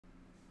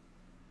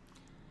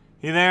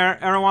Hey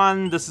there,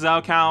 everyone, this is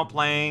Alcow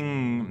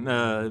playing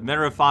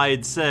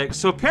Betterified VI.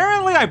 So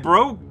apparently I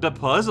broke the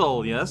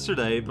puzzle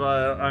yesterday,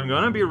 but I'm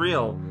gonna be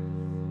real.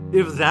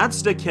 If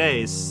that's the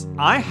case,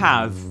 I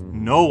have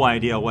no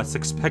idea what's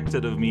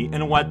expected of me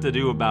and what to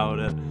do about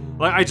it.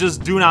 Like, I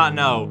just do not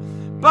know.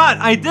 But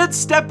I did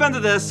step into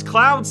this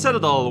Cloud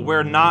Citadel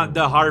where not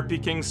the Harpy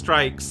King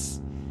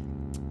strikes.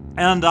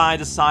 And I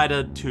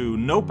decided to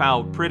nope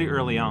out pretty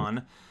early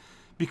on.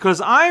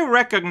 Because I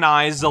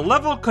recognize the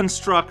level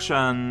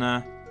construction,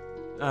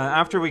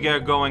 after we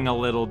get going a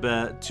little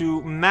bit,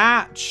 to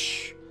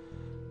match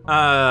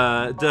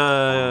the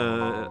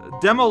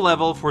demo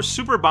level for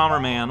Super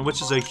Bomberman,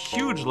 which is a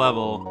huge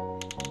level.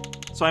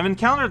 So I've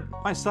encountered...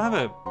 I still have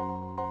a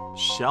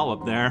shell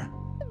up there.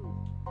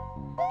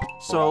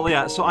 So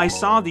yeah, so I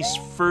saw these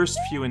first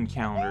few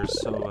encounters,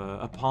 so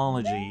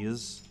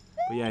apologies.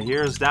 But yeah,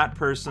 here's that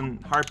person,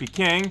 Harpy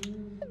King.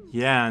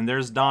 Yeah, and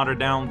there's daughter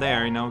down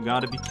there, you know,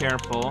 gotta be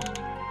careful.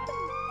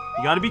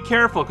 You gotta be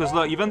careful, because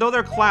look, even though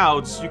they're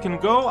clouds, you can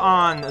go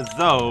on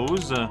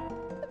those,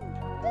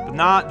 but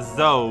not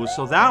those,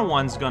 so that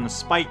one's gonna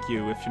spike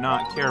you if you're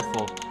not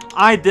careful.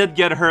 I did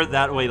get hurt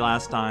that way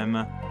last time.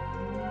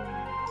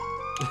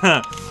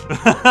 My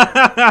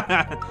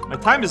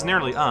time is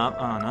nearly up.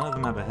 Oh, none of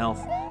them have a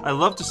health. I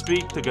love to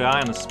speak to the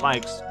guy on the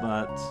spikes,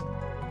 but...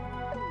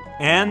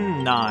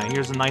 And nah,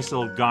 here's a nice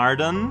little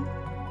garden.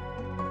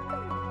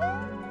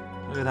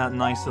 Look at that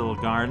nice little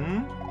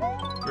garden.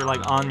 You're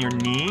like on your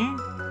knee.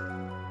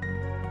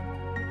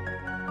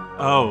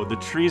 Oh, the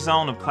tree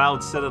zone of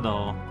Cloud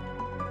Citadel.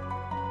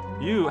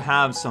 You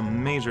have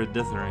some major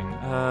dithering.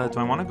 Do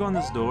I want to go in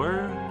this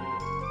door?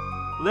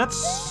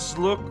 Let's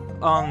look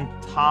on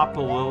top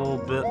a little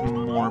bit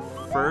more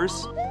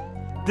first.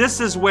 This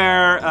is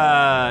where,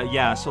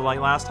 yeah, so like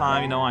last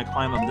time, you know, I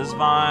climbed up this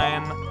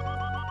vine.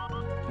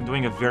 I'm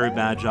doing a very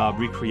bad job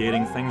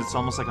recreating things. It's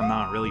almost like I'm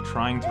not really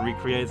trying to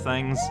recreate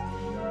things.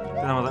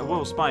 Then I was like,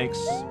 whoa, spikes,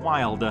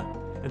 wild.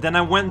 And then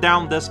I went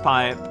down this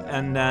pipe,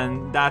 and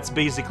then that's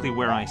basically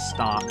where I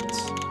stopped.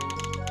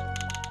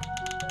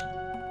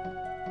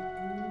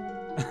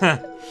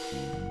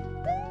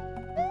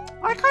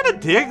 I kind of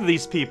dig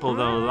these people,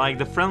 though. Like,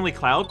 the friendly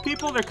cloud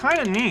people, they're kind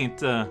of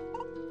neat.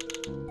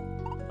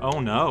 Oh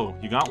no,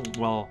 you got,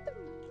 well...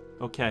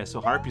 Okay, so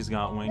Harpy's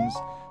got wings.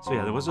 So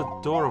yeah, there was a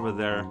door over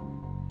there.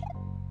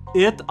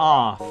 It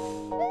off.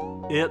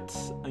 It...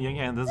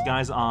 Yeah, this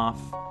guy's off.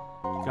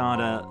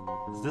 Gotta...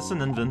 Is this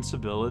an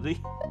invincibility?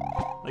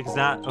 Like, is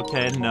that...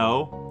 Okay,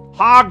 no.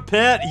 Hog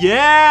pit!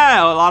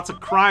 Yeah! Lots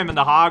of crime in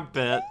the hog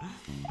pit.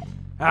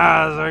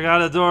 Ah, so I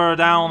got a door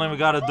down and we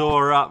got a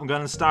door up. I'm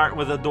gonna start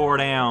with a door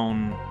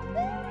down.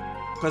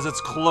 Because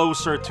it's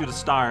closer to the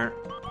start.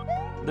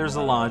 There's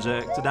a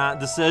logic to that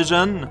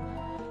decision.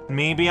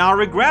 Maybe I'll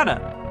regret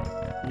it.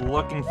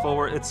 Looking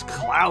forward... It's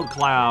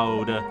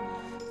Cloud.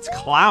 It's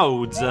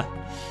clouds.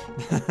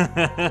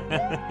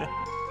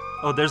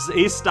 Oh, there's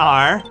a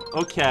star.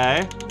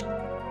 Okay.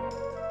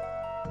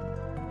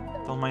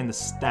 Don't mind the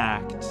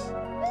stacked.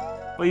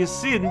 Well, you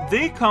see,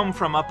 they come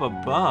from up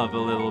above a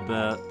little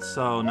bit.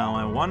 So now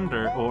I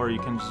wonder, or you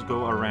can just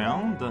go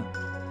around.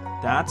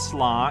 That's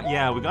locked.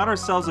 Yeah, we got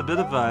ourselves a bit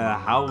of a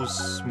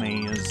house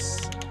maze.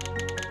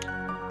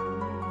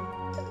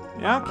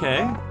 Yeah,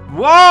 okay.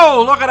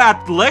 Whoa, look at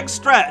that leg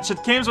stretch.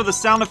 It came with a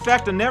sound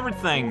effect and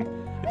everything.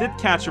 It did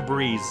catch a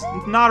breeze.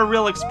 Not a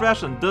real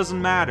expression,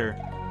 doesn't matter.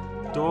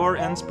 Door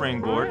and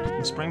springboard.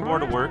 And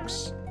springboard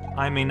works.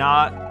 I may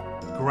not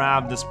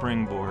grab the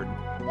springboard.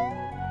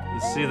 You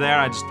see there?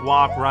 I just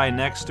walk right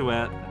next to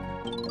it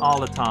all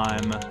the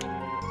time.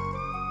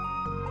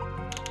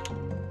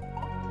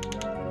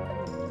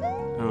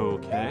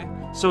 Okay.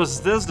 So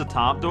is this the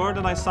top door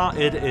that I saw?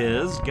 It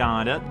is.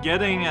 Got it.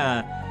 Getting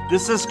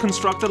this is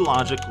constructed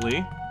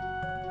logically.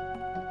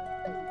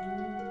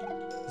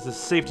 This is a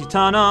safety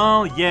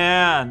tunnel.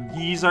 Yeah.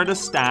 These are the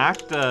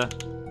stacked.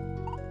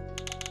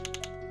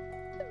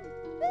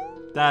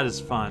 That is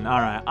fun.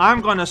 Alright,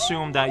 I'm gonna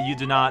assume that you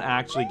do not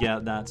actually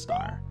get that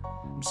star.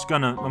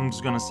 I'm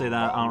just gonna say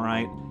that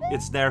outright.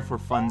 It's there for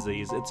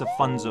funsies. It's a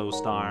funzo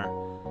star.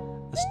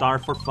 A star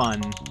for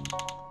fun.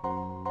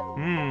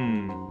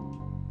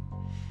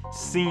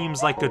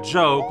 Seems like a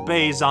joke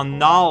based on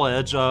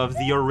knowledge of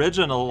the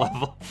original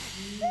level.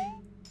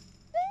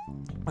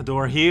 A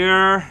door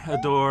here, a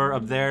door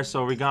up there,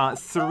 so we got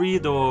 3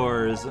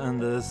 doors in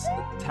this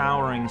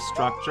towering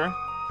structure.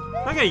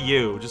 Look at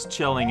you, just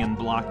chilling and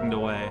blocking the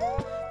way.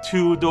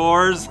 2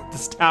 doors,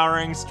 this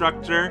towering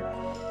structure.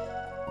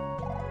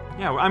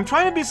 Yeah, I'm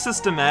trying to be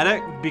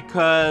systematic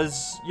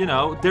because, you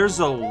know, there's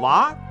a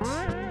lot.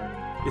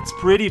 It's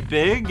pretty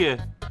big.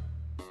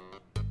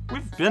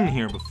 We've been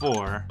here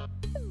before.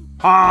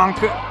 Honk!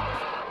 But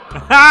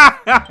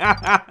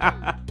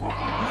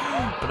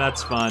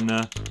that's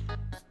fun.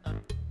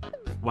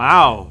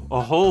 Wow,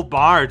 a whole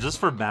bar just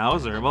for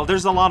Bowser. Well,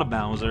 there's a lot of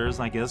Bowsers,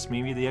 I guess.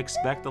 Maybe they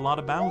expect a lot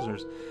of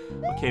Bowsers.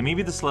 Okay,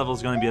 maybe this level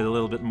is going to be a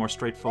little bit more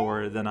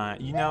straightforward than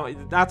You know,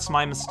 that's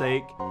my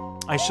mistake.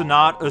 I should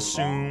not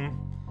assume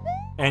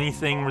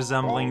anything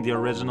resembling the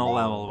original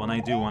level when I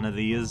do one of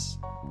these.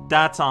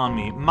 That's on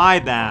me. My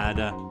bad.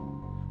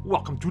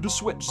 Welcome to the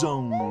switch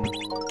zone.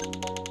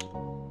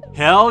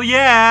 Hell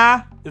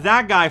yeah!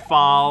 That guy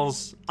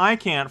falls. I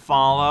can't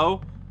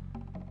follow.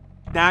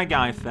 That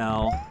guy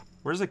fell.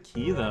 Where's the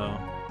key, though?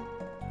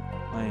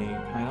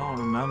 I don't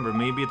remember.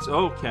 Maybe it's...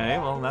 Okay,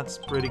 well, that's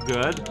pretty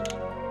good.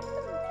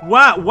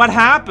 What? What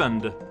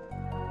happened?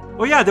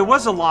 Oh, yeah, there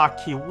was a lock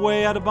key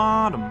way at the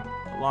bottom.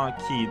 Lock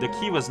key. The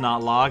key was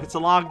not locked. It's a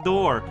locked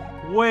door.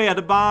 Way at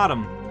the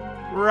bottom.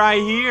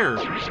 Right here.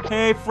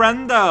 Hey,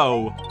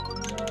 friendo.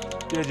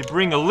 Did you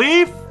bring a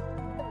leaf?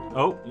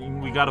 Oh,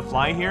 we got to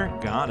fly here?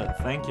 Got it.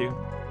 Thank you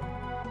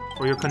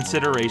for your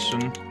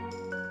consideration.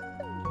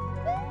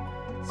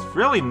 It's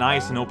really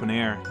nice in open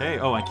air. Hey,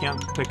 oh, I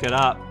can't pick it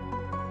up.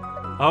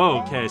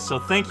 Oh, okay, so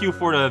thank you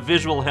for the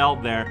visual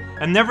help there.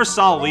 I never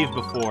saw a leaf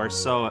before,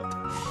 so...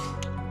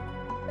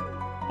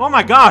 Oh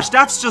my gosh,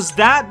 that's just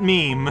that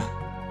meme!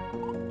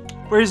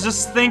 Where he's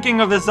just thinking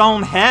of his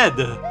own head.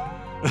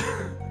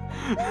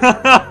 But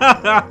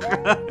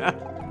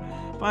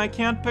I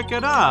can't pick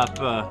it up.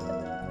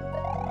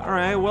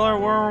 Alright,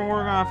 well,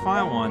 we're gonna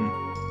find one.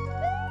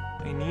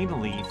 I need a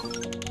leaf.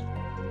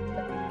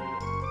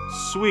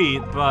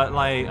 Sweet, but,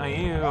 like, I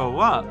need to go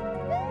up.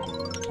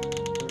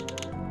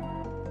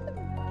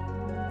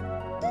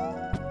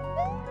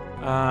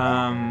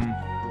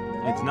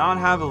 I do not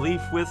have a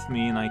leaf with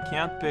me, and I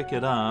can't pick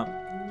it up.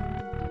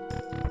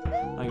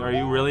 Like, are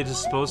you really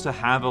just supposed to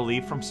have a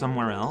leaf from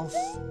somewhere else?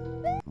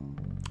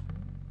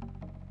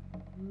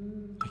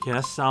 I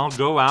guess I'll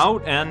go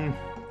out and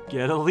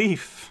get a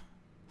leaf.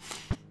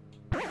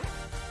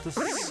 This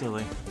is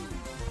silly.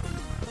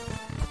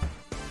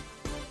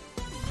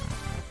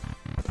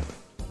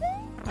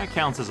 That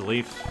counts as a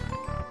leaf.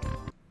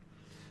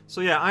 So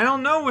yeah, I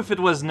don't know if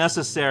it was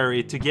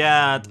necessary to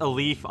get a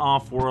leaf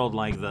off-world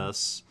like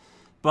this,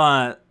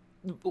 but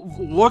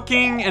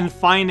looking and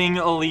finding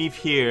a leaf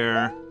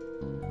here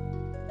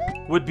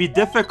would be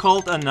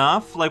difficult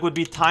enough, like would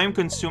be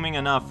time-consuming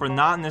enough for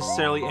not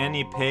necessarily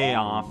any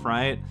payoff,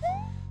 right?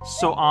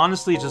 So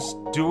honestly, just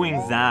doing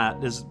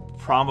that is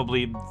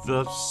probably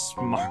the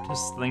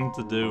smartest thing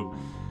to do.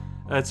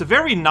 It's a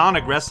very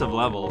non-aggressive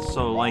level,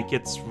 so like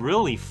it's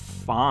really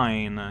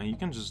fine. You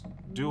can just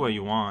do what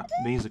you want,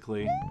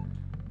 basically.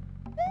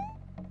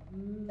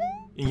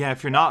 Yeah,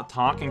 if you're not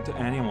talking to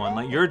anyone,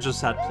 like you're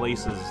just at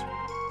places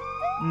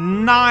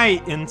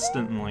nigh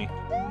instantly.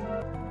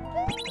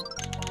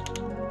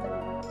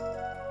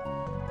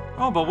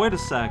 Oh, but wait a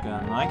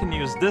second. I can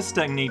use this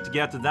technique to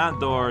get to that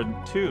door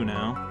too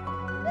now.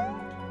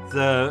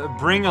 The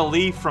bring a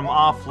leaf from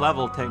off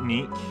level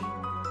technique.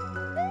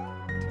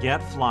 To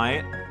get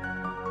flight.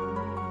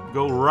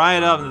 Go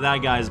right up to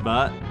that guy's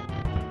butt.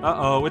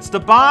 Uh-oh, it's the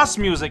boss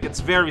music. It's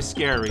very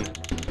scary.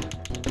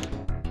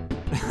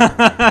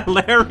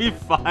 Larry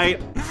Fight.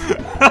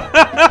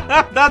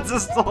 That's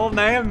his whole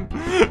name.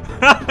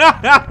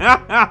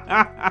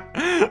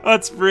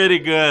 That's pretty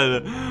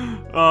good.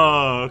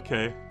 Oh,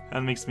 okay.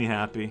 That makes me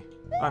happy.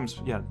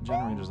 Yeah,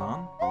 generator's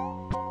on.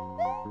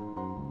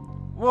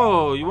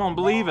 Whoa, you won't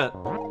believe it.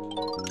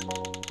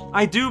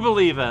 I do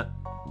believe it.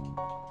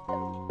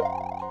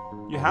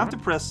 You have to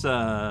press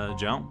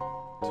jump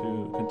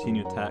to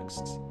continue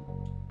text.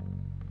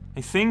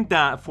 I think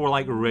that for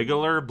like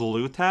regular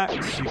blue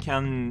text, you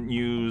can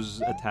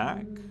use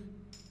attack.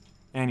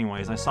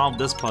 Anyways, I solved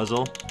this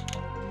puzzle.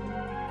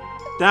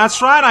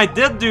 That's right, I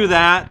did do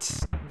that!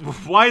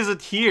 Why is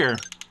it here?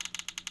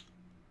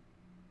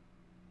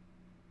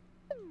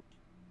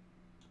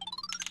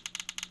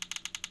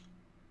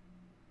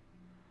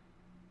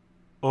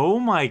 Oh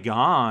my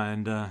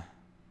god.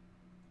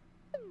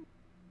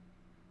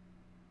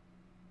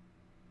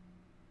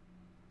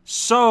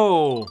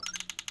 So...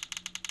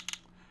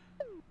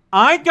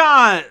 I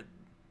got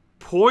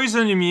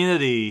poison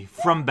immunity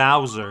from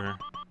Bowser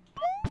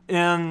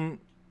in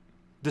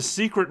the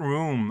secret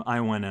room I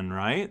went in,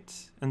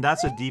 right? And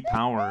that's a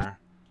depower.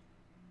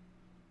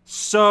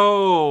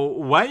 So,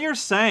 what you're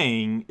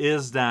saying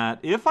is that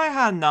if I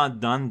had not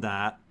done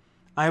that,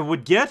 I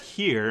would get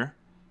here,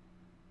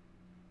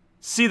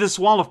 see this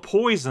wall of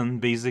poison,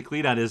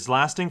 basically, that is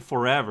lasting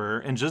forever,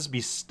 and just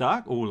be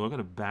stuck. Oh, look at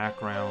the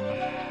background.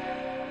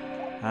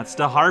 That's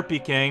the Harpy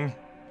King.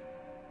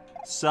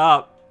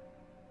 Sup?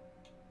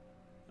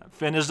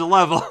 Finish the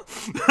level.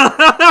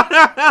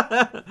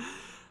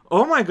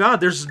 Oh my god,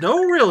 there's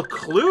no real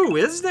clue,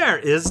 is there?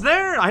 Is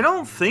there? I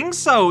don't think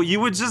so. You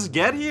would just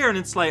get here and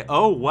it's like,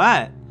 oh,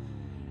 what?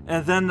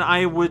 And then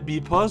I would be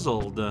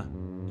puzzled.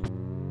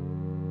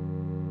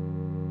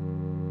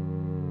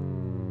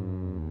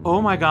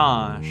 Oh my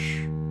gosh.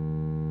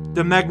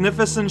 The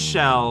magnificent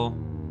shell,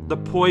 the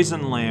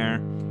poison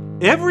lair,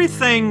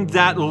 everything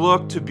that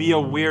looked to be a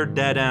weird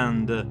dead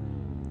end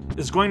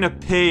is going to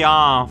pay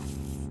off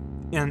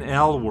in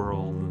L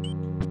World.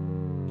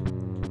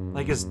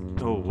 Like,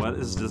 oh, what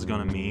is this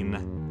gonna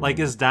mean? Like,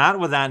 is that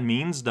what that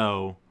means,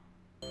 though?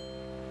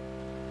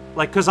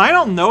 Like, cause I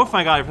don't know if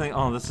I got everything.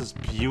 Oh, this is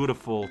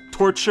beautiful.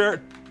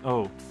 Torture.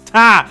 Oh.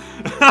 Ah!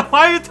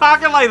 Why are you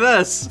talking like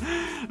this?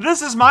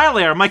 This is my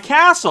lair, my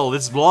castle.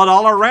 There's blood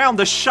all around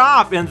the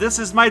shop, and this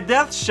is my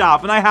death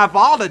shop, and I have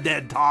all the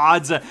dead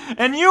Toads.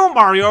 And you,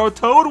 Mario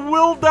Toad,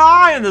 will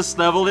die in this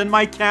level in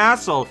my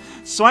castle.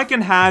 So I can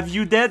have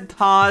you dead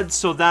Toads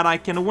so that I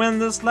can win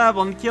this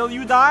level and kill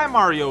you die,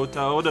 Mario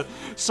Toad.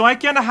 So I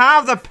can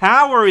have the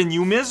power in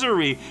you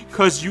misery,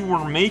 cause you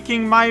were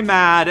making my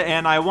mad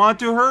and I want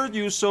to hurt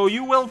you so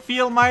you will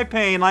feel my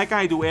pain like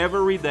I do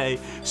every day.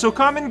 So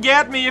come and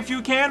get me if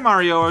you can,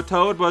 Mario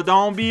Toad, but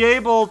don't be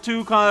able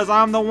to cause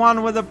I'm the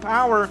one with the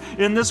power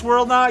in this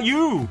world, not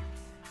you.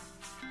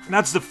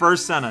 That's the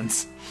first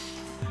sentence.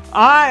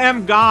 I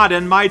am God,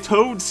 and my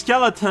toad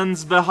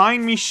skeletons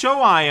behind me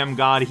show I am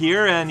God.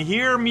 Hear and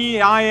hear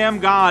me, I am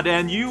God,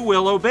 and you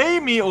will obey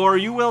me or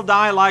you will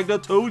die like the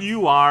toad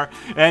you are.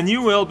 And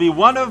you will be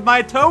one of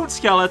my toad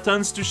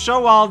skeletons to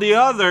show all the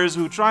others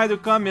who try to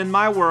come in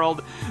my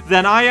world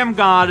that I am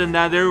God and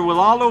that they will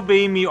all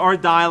obey me or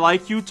die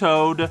like you,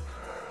 Toad.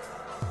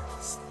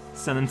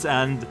 Sentence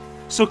end.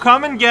 So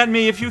come and get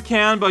me if you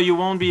can, but you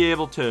won't be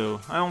able to.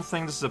 I don't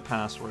think this is a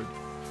password.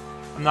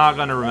 I'm not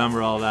gonna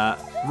remember all that.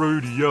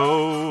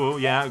 Radio.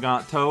 Yeah, we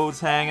got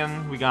toads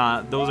hanging. We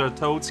got, those are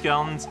toad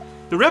skeletons.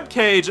 The rib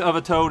cage of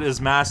a toad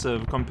is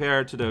massive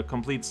compared to the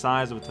complete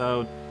size of a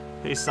toad.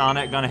 Hey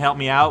Sonic, gonna help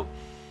me out?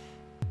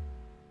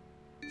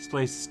 This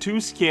place is too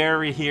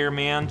scary here,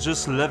 man.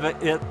 Just live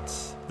it.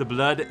 The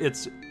blood,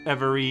 it's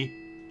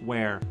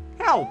everywhere.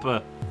 Help!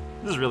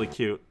 This is really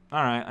cute.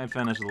 Alright, I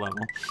finished the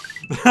level.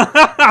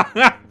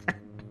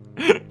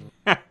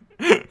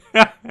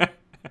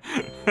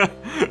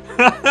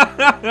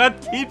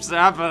 That keeps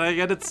happening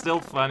and it's still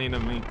funny to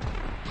me.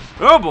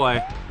 Oh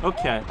boy.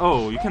 Okay.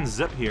 Oh, you can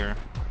zip here.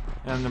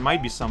 And there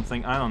might be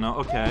something. I don't know.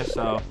 Okay,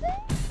 so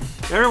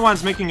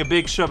everyone's making a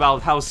big show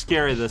about how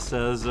scary this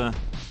is.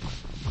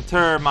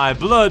 Enter my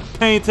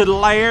blood-painted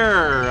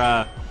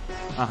lair.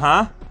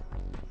 No,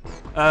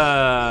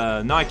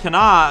 I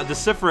cannot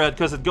decipher it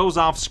because it goes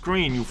off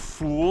screen, you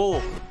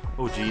fool.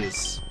 Oh,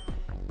 jeez.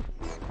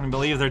 I can't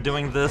believe they're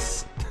doing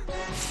this.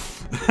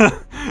 I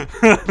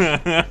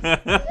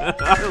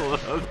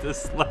love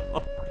this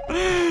level.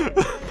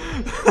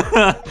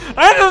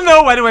 I don't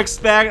know what to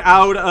expect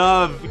out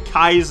of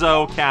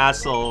Caizo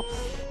Castle.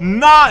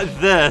 Not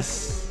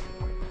this.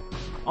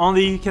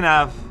 Only you can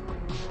have...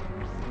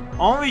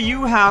 Only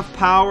you have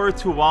power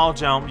to wall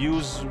jump.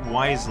 Use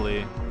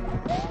wisely.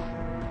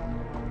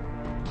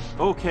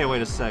 Okay,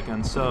 wait a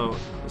second. So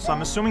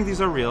I'm assuming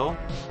these are real.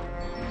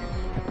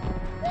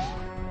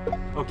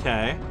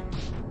 Okay.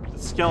 The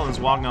skeleton's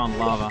walking on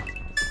lava.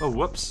 Oh,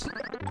 whoops.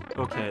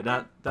 Okay,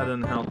 that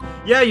didn't help.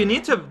 Yeah, you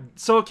need to...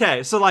 So,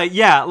 okay, so, like,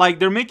 yeah, like,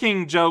 they're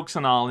making jokes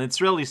and all, and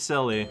it's really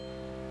silly.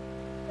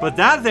 But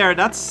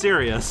that's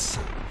serious.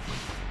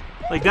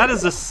 Like, that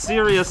is a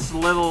serious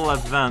little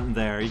event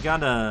there. You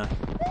gotta...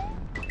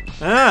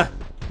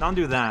 don't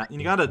do that.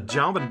 You gotta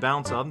jump and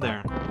bounce up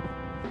there.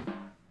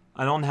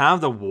 I don't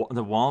have the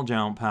wall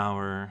jump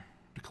power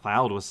the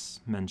Cloud was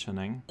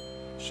mentioning.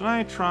 Should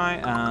I try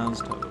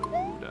as Toad?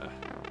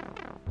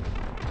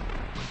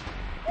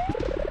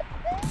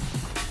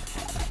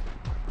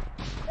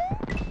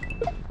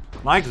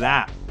 Like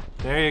that.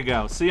 There you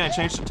go. See, I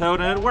changed the Toad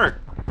and it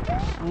worked.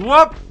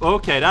 Whoop!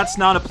 Okay, that's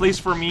not a place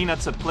for me,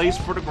 that's a place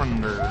for the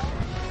Grunder.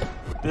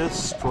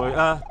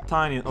 Destroy,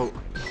 tiny, oh.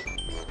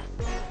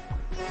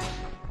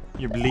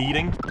 You're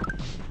bleeding?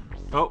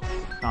 Oh,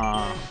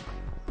 I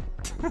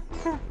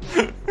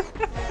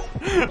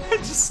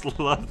just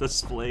love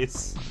this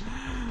place.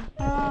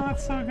 Oh,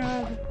 it's so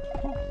good.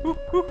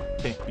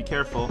 Okay, be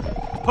careful.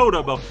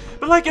 Podobo.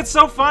 But, like, it's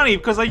so funny,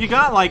 because, like, you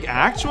got, like,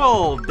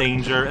 actual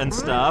danger and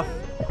stuff.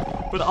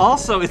 But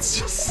also, it's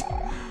just...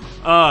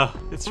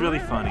 it's really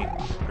funny.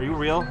 Are you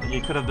real?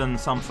 You could have been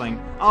something.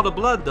 All the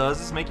blood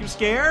does is make you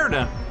scared.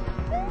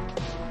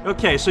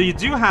 Okay, so you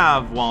do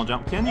have wall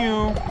jump. Can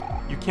you...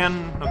 You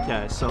can...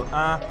 Okay, so,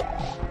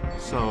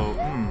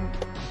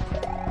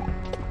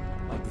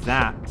 like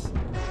that.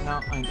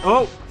 Now I...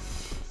 Oh!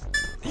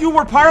 You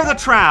were part of the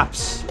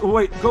traps! Oh,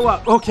 wait, go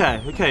up.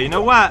 Okay, okay, you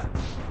know what?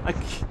 Like...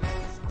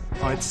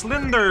 Oh, it's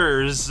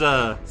Slenders!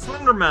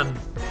 Slenderman!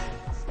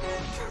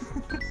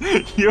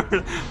 You're...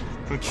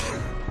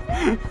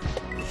 Okay.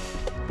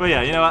 But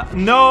yeah, you know what?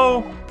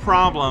 No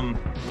problem.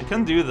 I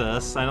can do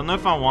this. I don't know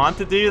if I want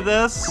to do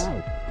this.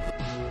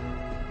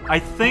 I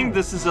think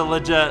this is a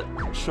legit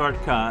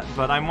shortcut,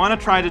 but I want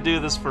to try to do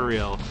this for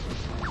real.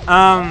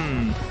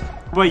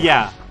 But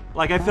yeah.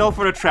 Like, I fell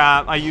for the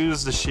trap, I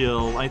used the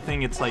shield. I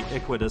think it's, like,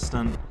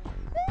 equidistant.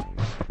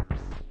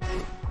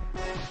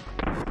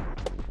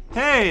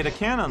 Hey, the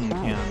cannon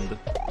canned.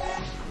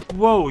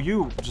 Whoa,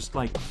 you just,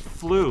 like,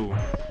 flew.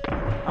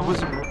 I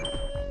wasn't...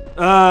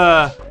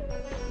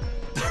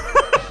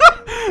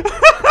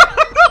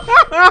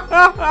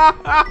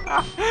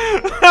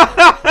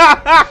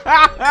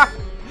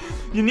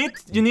 You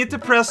need to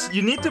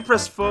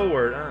press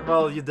forward.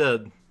 Well, you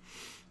did.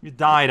 You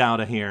died out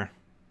of here.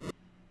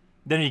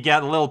 Then you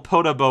get a little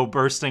Podobo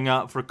bursting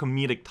up for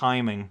comedic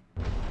timing.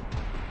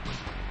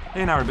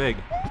 Hey, now we're big.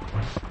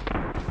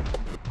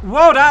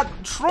 Whoa, that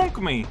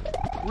shrunk me!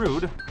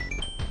 Rude.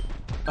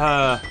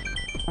 I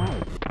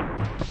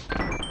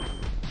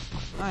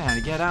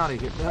gotta get out of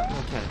here.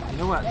 Okay, you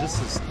know what? This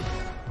is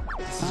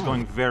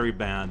going very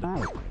bad.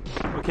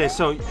 Okay,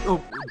 so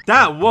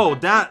whoa,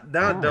 that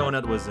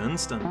donut was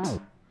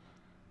instant.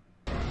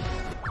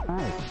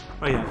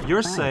 Oh yeah,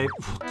 you're safe.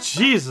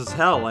 Jesus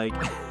hell, like.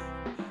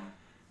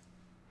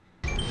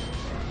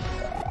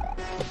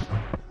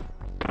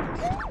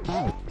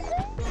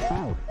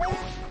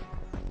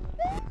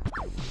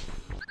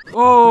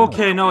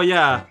 Okay, no,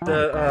 yeah.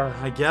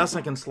 I guess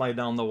I can slide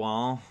down the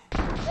wall.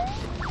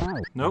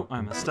 Nope,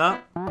 I messed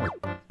up.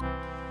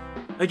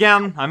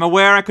 Again, I'm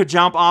aware I could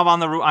jump off on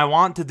the roof. I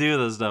want to do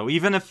this, though.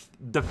 Even if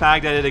the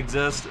fact that it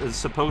exists is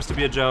supposed to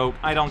be a joke,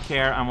 I don't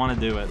care. I want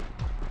to do it.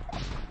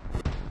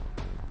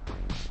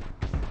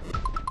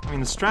 I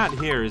mean, the strat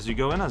here is you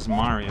go in as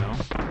Mario.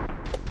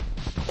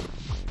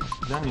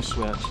 Then you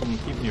switch, and you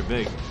keep your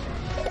big.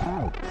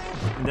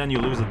 And then you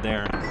lose it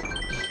there.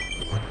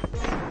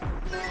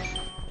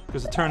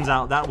 Because it turns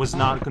out that was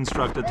not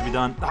constructed to be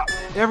done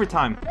every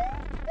time.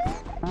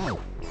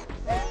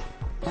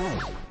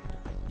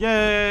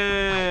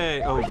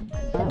 Yay! Oh,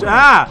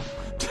 ah!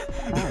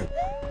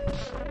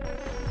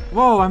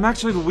 Whoa, I'm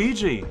actually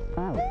Luigi.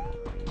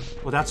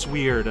 Well, that's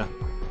weird.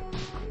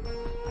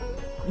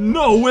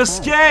 No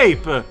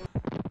escape!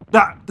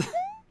 That.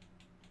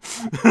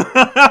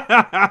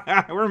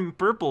 We're in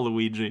purple,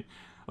 Luigi.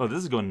 Oh,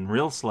 this is going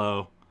real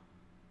slow.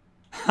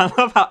 I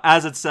love how,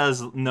 as it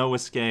says, no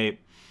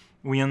escape,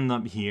 we end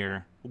up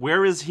here.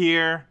 Where is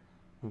here?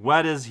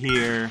 What is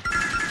here?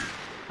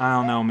 I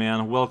don't know,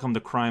 man. Welcome to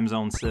Crime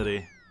Zone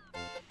City.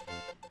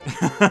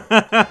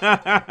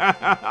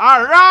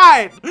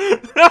 Alright!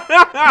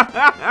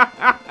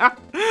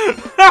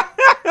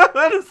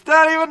 What does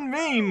that even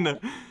mean?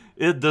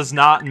 It does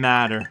not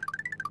matter.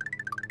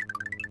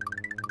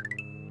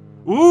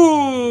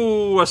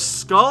 Ooh, a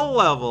skull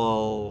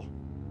level.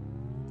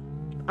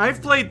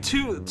 I've played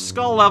 2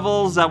 skull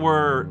levels that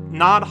were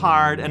not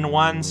hard, and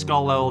 1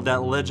 skull level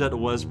that legit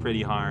was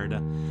pretty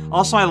hard.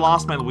 Also, I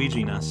lost my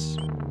Luigi-ness.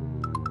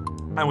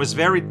 I was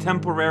very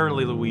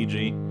temporarily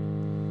Luigi.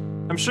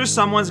 I'm sure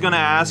someone's gonna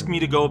ask me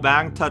to go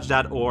back and touch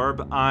that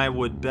orb. I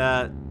would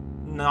bet,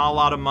 not a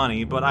lot of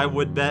money, but I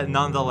would bet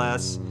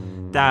nonetheless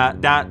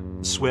that that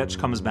switch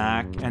comes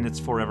back and it's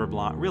forever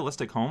blocked.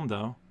 Realistic home,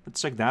 though.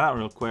 Let's check that out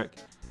real quick.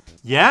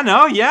 Yeah,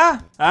 no,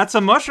 yeah. That's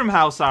a mushroom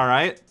house,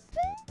 alright.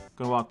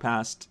 Gonna walk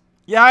past.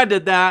 Yeah, I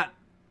did that.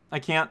 I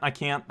can't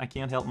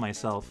help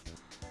myself.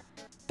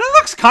 That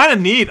looks kind of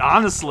neat,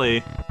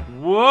 honestly.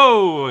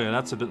 Whoa, yeah,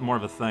 that's a bit more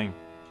of a thing.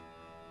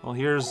 Well,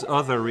 here's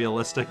other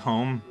realistic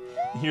home.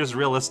 Here's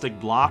realistic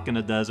block in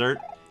a desert.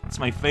 It's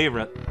my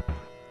favorite.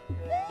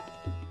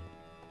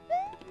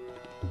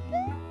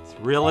 It's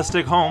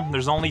realistic home.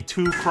 There's only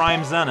 2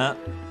 crimes in it.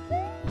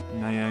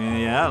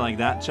 Yeah, like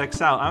that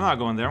checks out. I'm not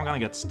going there. I'm gonna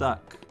get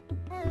stuck.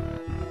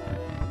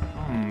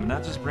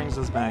 That just brings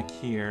us back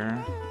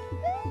here.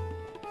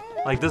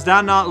 Like, does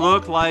that not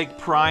look like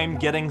prime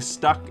getting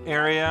stuck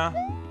area?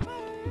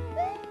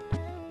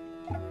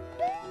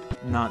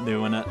 Not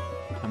doing it.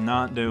 I'm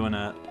not doing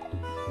it.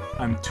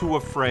 I'm too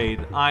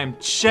afraid. I'm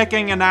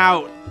checking it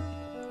out!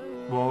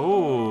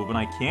 Whoa, but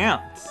I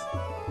can't.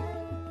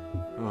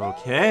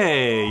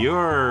 Okay,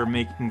 you're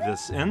making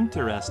this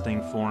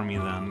interesting for me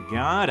then.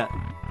 Got it.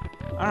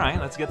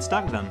 Alright, let's get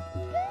stuck then.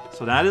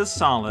 So that is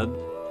solid.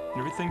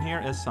 Everything here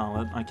is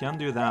solid. I can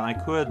do that. I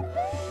could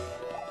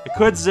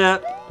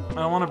zip. I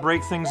don't want to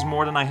break things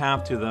more than I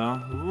have to, though.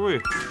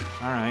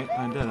 Alright,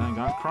 I did. I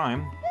got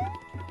crime.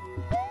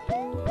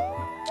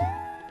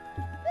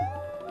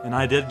 And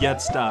I did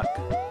get stuck.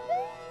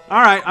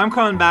 Alright, I'm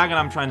coming back and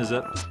I'm trying to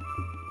zip.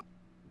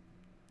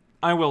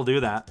 I will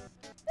do that.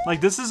 Like,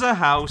 this is a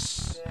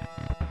house.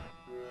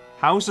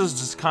 Houses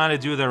just kind of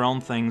do their own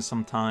things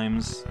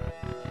sometimes.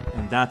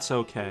 And that's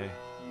okay.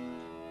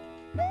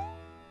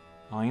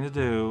 All I need to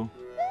do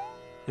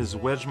is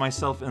wedge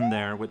myself in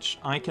there, which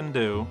I can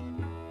do.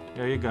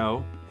 There you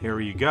go.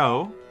 Here you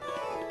go.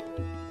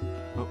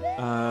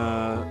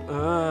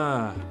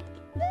 Oh,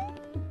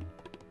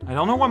 I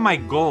don't know what my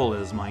goal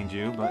is, mind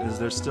you, but is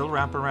there still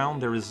wraparound?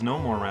 There is no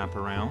more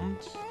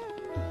wraparound.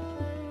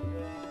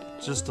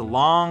 Just a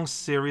long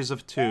series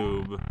of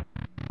tube.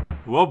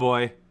 Whoa,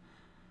 boy.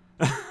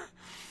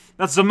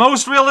 That's the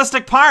most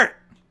realistic part!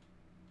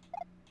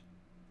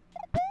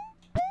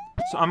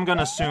 So I'm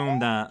gonna assume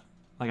that...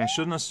 Like, I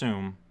shouldn't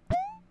assume.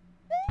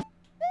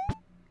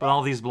 But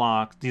all these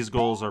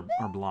goals are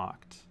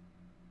blocked.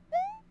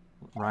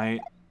 Right?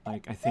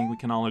 Like, I think we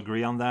can all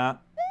agree on that.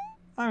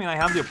 I mean, I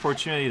have the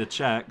opportunity to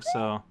check,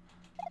 so...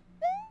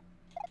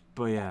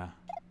 But yeah.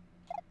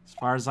 As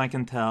far as I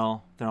can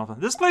tell, they're all...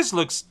 This place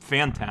looks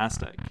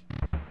fantastic.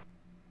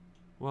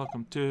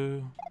 Welcome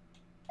to...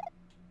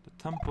 the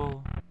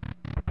temple.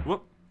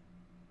 Whoop.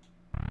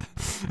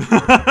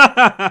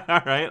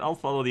 Alright, I'll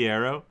follow the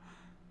arrow.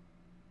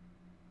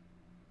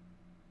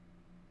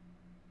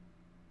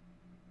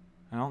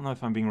 I don't know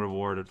if I'm being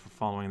rewarded for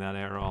following that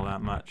arrow all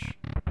that much.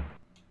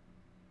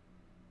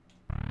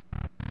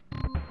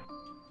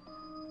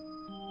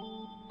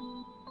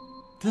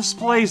 This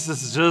place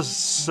is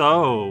just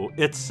so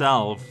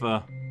itself.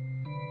 Now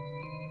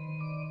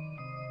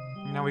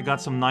we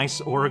got some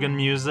nice organ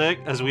music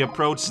as we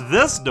approach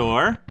this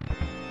door.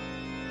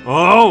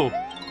 Oh!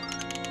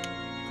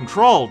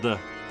 Controlled.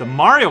 The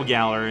Mario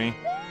Gallery.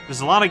 There's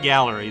a lot of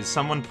galleries.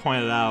 Someone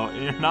pointed out.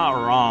 You're not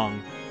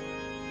wrong.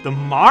 The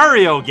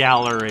Mario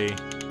Gallery.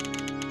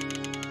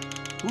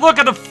 Look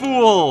at the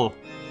fool!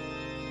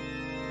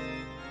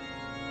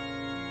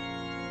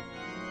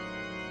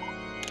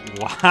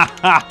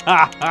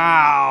 Wow!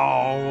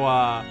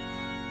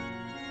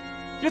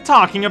 You're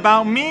talking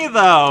about me,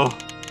 though!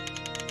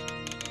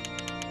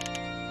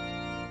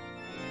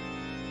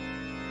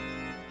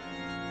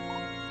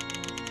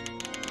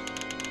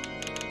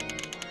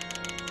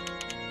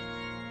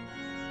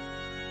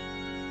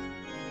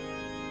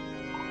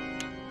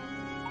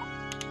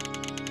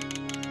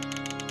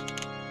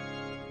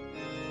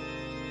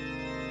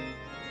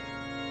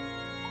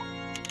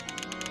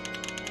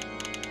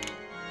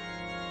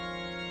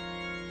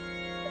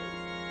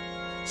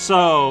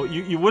 So,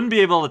 you wouldn't be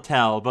able to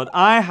tell, but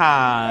I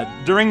had,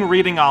 during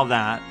reading all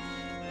that,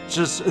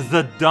 just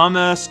the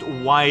dumbest,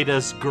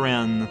 widest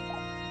grin.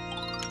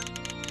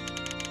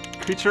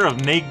 Creature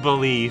of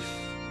make-believe.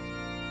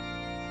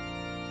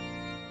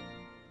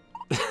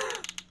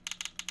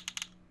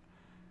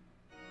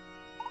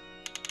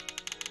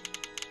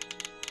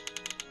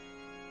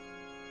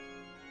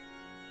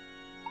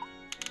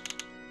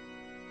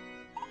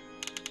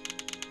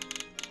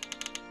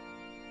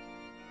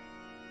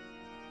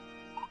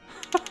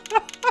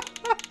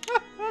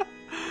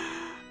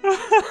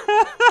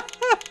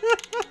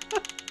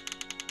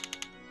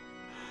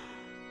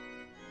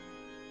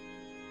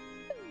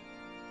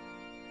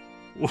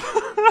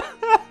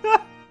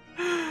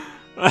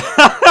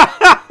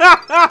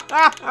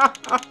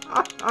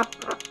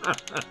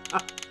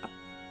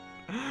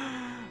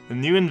 The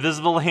new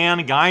invisible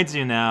hand guides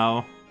you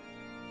now.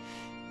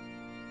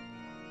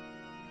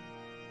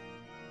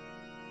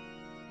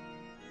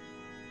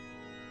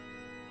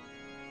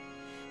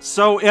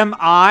 So am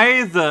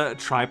I the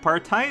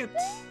tripartite?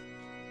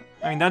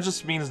 I mean, that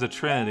just means the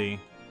Trinity.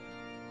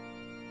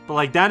 But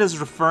like, that is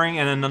referring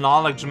in an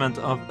acknowledgement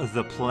of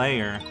the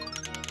player.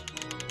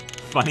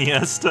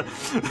 Funniest.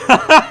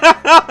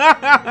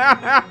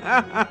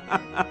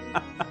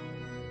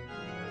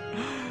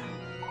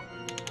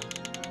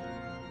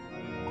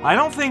 I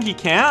don't think he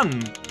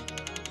can.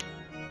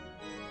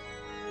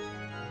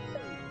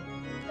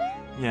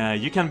 Yeah,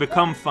 you can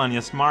become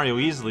Funniest Mario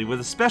easily with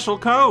a special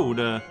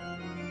code.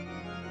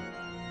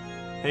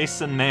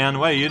 Hasten, man,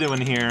 what are you doing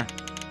here?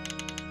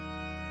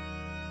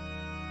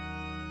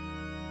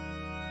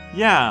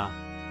 Yeah,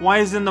 why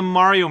is it in the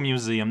Mario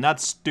Museum?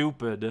 That's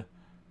stupid.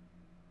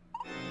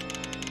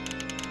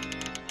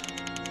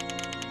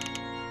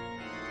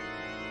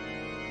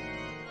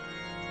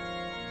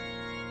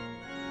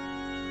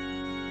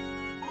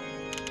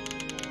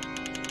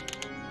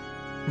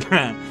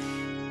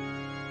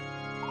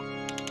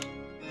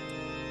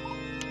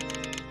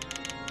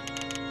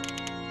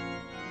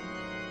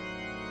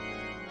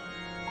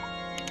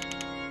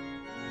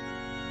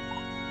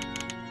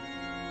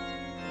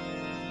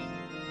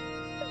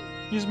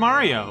 He's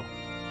Mario.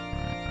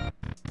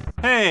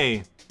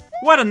 Hey,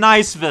 what a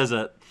nice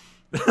visit.